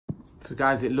So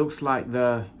guys, it looks like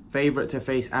the favourite to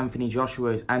face Anthony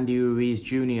Joshua is Andy Ruiz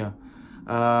Jr.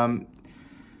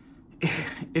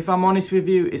 If I'm honest with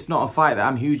you, it's not a fight that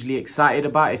I'm hugely excited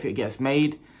about if it gets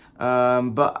made.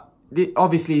 But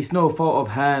obviously, it's no fault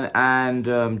of Hearn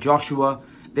and Joshua.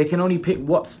 They can only pick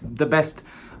what's the best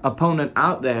opponent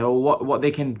out there, or what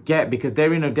they can get, because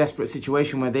they're in a desperate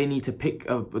situation where they need to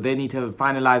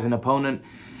finalize an opponent.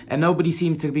 And nobody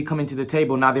seems to be coming to the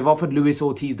table. Now, they've offered Luis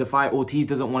Ortiz the fight. Ortiz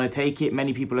doesn't want to take it.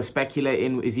 Many people are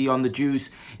speculating, is he on the juice?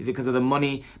 Is it because of the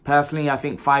money? Personally, I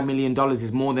think $5 million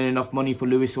is more than enough money for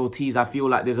Luis Ortiz. I feel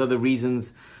like there's other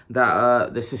reasons,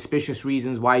 that the suspicious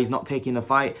reasons why he's not taking the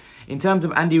fight. In terms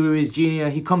of Andy Ruiz Jr.,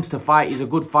 he comes to fight. He's a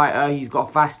good fighter. He's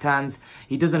got fast hands.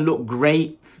 He doesn't look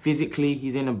great physically.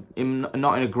 He's not in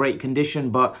a great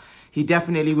condition, but he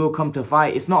definitely will come to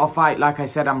fight. It's not a fight, like I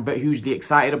said, I'm hugely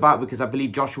excited about, because I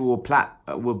believe Joshua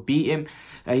will beat him.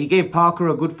 He gave Parker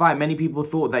a good fight. Many people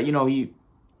thought that, you know, he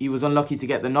was unlucky to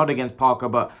get the nod against Parker,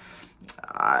 but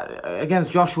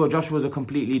against Joshua's a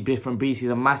completely different beast. He's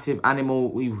a massive animal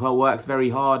who works very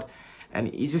hard,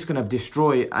 and he's just going to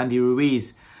destroy Andy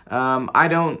Ruiz. Like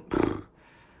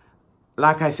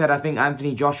I said, I think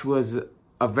Anthony Joshua's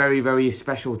a very, very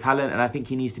special talent, and I think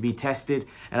he needs to be tested.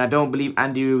 And I don't believe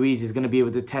Andy Ruiz is going to be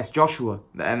able to test Joshua.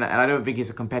 And I don't think it's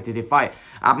a competitive fight.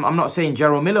 I'm not saying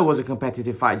Gerald Miller was a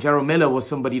competitive fight. Gerald Miller was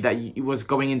somebody that was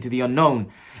going into the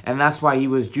unknown. And that's why he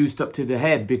was juiced up to the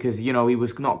head, because, you know, he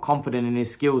was not confident in his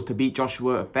skills to beat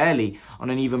Joshua fairly on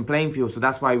an even playing field. So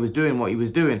that's why he was doing what he was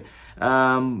doing.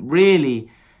 Really,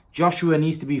 Joshua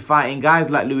needs to be fighting guys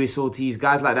like Luis Ortiz,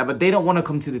 guys like that. But they don't want to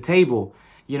come to the table.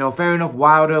 You know, fair enough,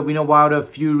 Wilder. We know Wilder,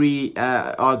 Fury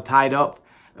are tied up.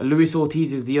 Luis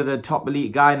Ortiz is the other top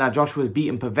elite guy. Now, Joshua's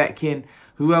beaten Povetkin.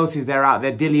 Who else is there out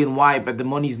there? Dillian White, but the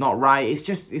money's not right. It's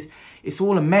just, it's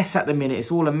all a mess at the minute.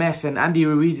 It's all a mess. And Andy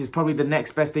Ruiz is probably the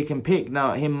next best they can pick.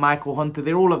 Now, him, Michael Hunter,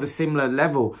 they're all of a similar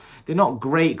level. They're not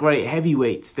great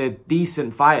heavyweights. They're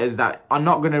decent fighters that are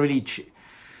not going to really...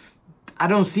 I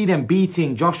don't see them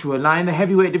beating Joshua. Now, in the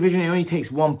heavyweight division, it only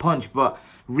takes one punch, but...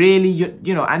 Really,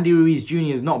 you know, Andy Ruiz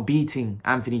Jr. is not beating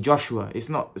Anthony Joshua. It's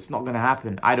not going to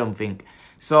happen, I don't think.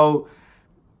 So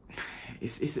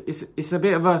it's a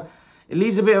bit of a, it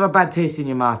leaves a bit of a bad taste in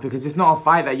your mouth, because it's not a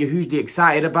fight that you're hugely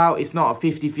excited about. It's not a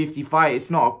 50-50 fight.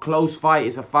 It's not a close fight.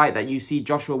 It's a fight that you see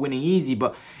Joshua winning easy,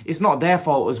 but it's not their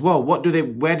fault as well. Where do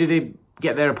they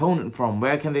get their opponent from?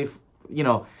 Where can they, you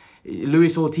know,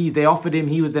 Luis Ortiz, they offered him,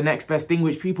 he was the next best thing,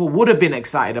 which people would have been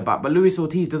excited about, but Luis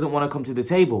Ortiz doesn't want to come to the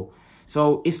table.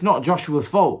 So it's not Joshua's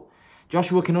fault.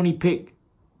 Joshua can only pick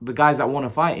the guys that want to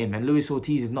fight him, and Luis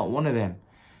Ortiz is not one of them.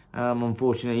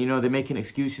 Unfortunately, you know, they're making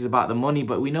excuses about the money,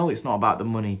 but we know it's not about the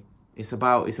money. It's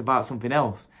about something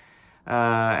else.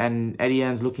 And Eddie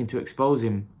Hearn's looking to expose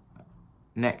him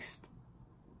next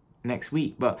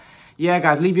week. But yeah,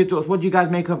 guys, leave your thoughts. What do you guys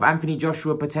make of Anthony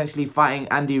Joshua potentially fighting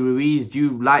Andy Ruiz? Do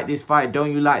you like this fight?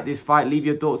 Don't you like this fight? Leave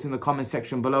your thoughts in the comment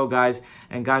section below, guys.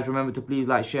 And guys, remember to please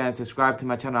like, share, and subscribe to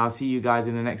my channel. I'll see you guys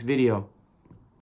in the next video.